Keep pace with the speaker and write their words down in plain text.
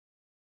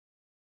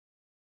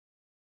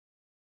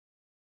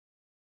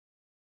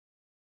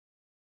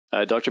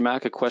Dr.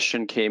 Mack, a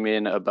question came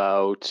in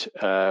about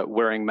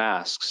wearing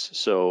masks.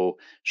 So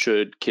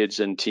should kids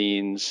and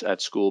teens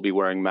at school be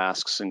wearing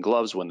masks and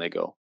gloves when they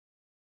go?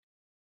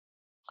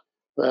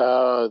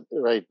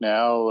 Right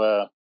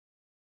now,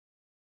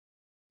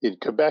 in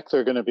Quebec,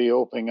 they're going to be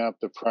opening up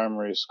the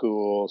primary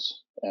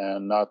schools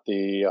and not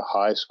the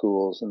high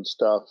schools and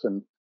stuff.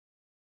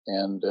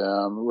 And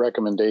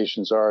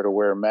recommendations are to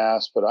wear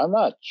masks, but I'm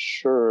not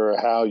sure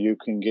how you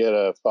can get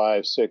a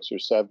 5, 6, or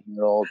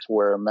 7-year-old to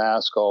wear a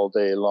mask all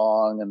day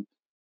long.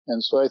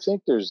 And so I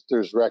think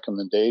there's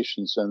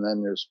recommendations, and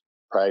then there's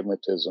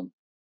pragmatism.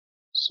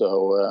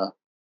 So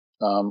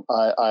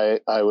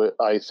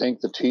I think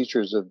the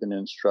teachers have been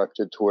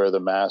instructed to wear the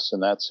mask,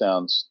 and that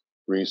sounds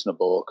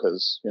reasonable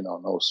because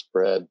no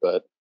spread.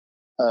 But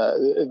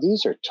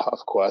these are tough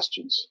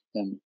questions,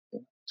 and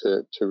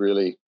to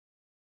really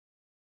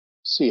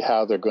see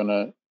how they're going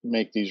to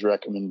make these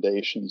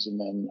recommendations and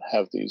then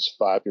have these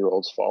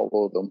 5-year-olds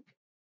follow them.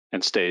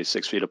 And stay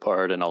 6 feet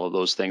apart and all of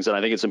those things. And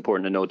I think it's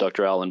important to note,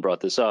 Dr. Allen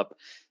brought this up,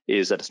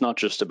 is that it's not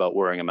just about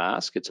wearing a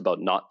mask. It's about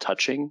not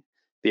touching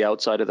the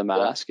outside of the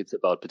mask. Yeah. It's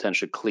about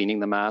potentially cleaning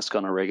the mask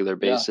on a regular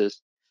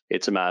basis. Yeah.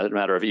 It's a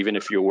matter of, even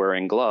if you're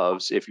wearing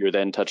gloves, if you're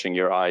then touching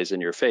your eyes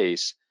and your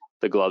face,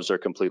 the gloves are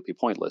completely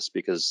pointless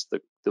because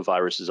the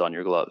virus is on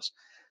your gloves.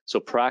 So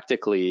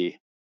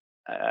practically,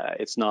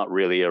 it's not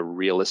really a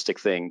realistic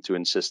thing to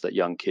insist that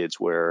young kids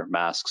wear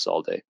masks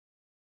all day.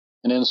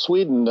 And in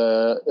Sweden,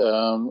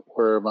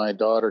 where my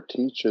daughter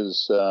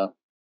teaches,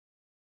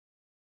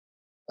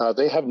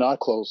 they have not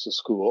closed the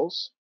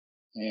schools,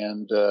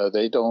 and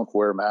they don't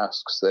wear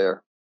masks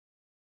there.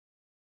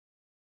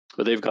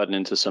 But they've gotten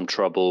into some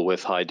trouble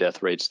with high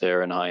death rates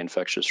there and high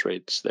infection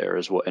rates there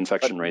as well.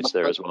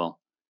 As well.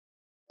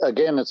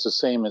 Again, it's the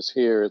same as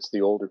here. It's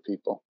the older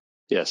people.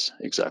 Yes,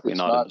 exactly.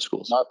 Not in the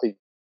schools.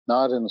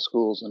 Not in the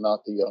schools and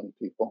not the young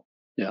people.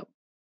 Yeah,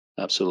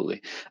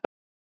 absolutely.